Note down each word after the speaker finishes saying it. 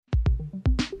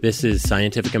This is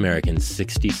Scientific American's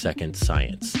 60-Second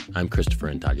Science. I'm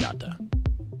Christopher Intagliata.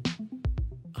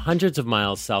 Hundreds of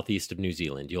miles southeast of New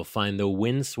Zealand, you'll find the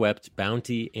windswept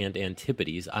Bounty and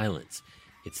Antipodes Islands.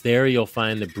 It's there you'll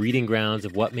find the breeding grounds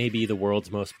of what may be the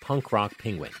world's most punk rock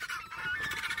penguin,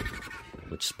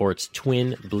 which sports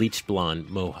twin bleached blonde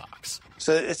mohawks.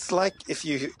 So it's like if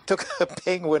you took a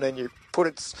penguin and you put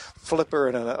its flipper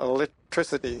in an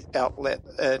electricity outlet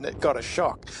and it got a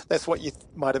shock. That's what you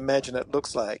might imagine it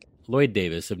looks like. Lloyd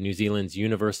Davis of New Zealand's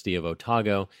University of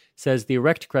Otago says the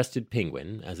erect-crested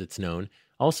penguin, as it's known,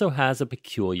 also has a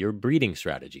peculiar breeding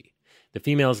strategy. The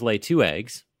females lay 2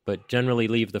 eggs, but generally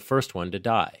leave the first one to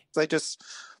die. They just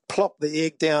plop the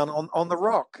egg down on the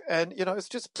rock, and it's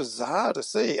just bizarre to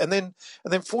see. And then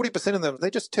 40% of them, they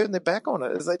just turn their back on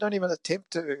it. They don't even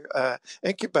attempt to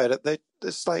incubate it.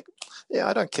 It's like,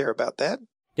 I don't care about that.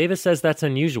 Davis says that's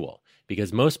unusual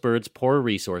because most birds pour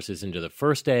resources into the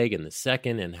first egg and the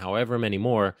second and however many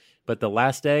more, but the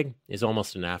last egg is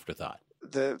almost an afterthought.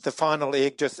 The final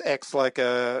egg just acts like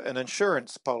an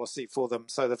insurance policy for them,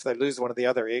 so that if they lose one of the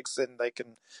other eggs, then they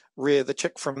can rear the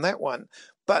chick from that one.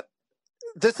 But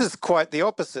this is quite the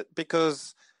opposite,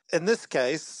 because in this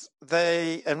case,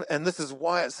 and this is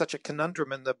why it's such a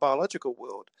conundrum in the biological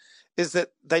world, is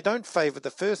that they don't favor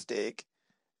the first egg,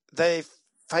 they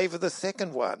favor the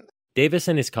second one. Davis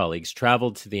and his colleagues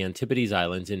traveled to the Antipodes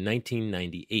Islands in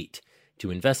 1998 to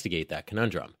investigate that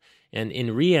conundrum. And in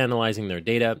reanalyzing their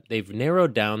data, they've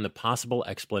narrowed down the possible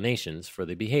explanations for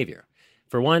the behavior.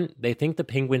 For one, they think the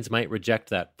penguins might reject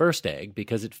that first egg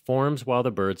because it forms while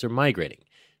the birds are migrating.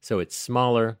 So it's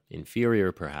smaller,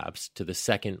 inferior perhaps, to the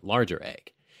second, larger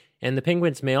egg. And the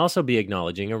penguins may also be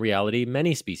acknowledging a reality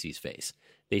many species face.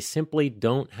 They simply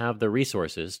don't have the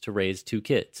resources to raise 2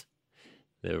 kids.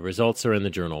 The results are in the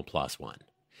journal PLOS ONE.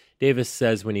 Davis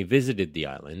says when he visited the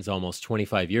islands almost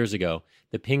 25 years ago,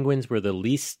 the penguins were the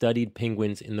least studied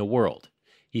penguins in the world.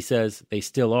 He says they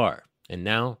still are, and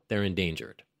now they're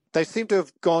endangered. They seem to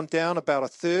have gone down about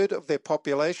 1/3 of their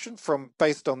population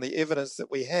based on the evidence that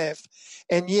we have,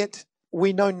 and yet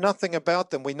we know nothing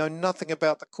about them. We know nothing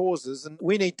about the causes, and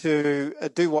we need to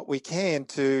do what we can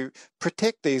to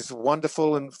protect these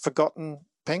wonderful and forgotten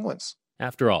penguins.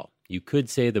 After all, you could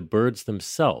say the birds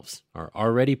themselves are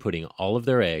already putting all of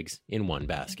their eggs in one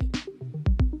basket.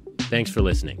 Thanks for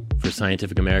listening. For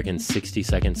Scientific American's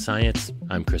 60-Second Science,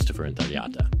 I'm Christopher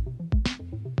Intagliata.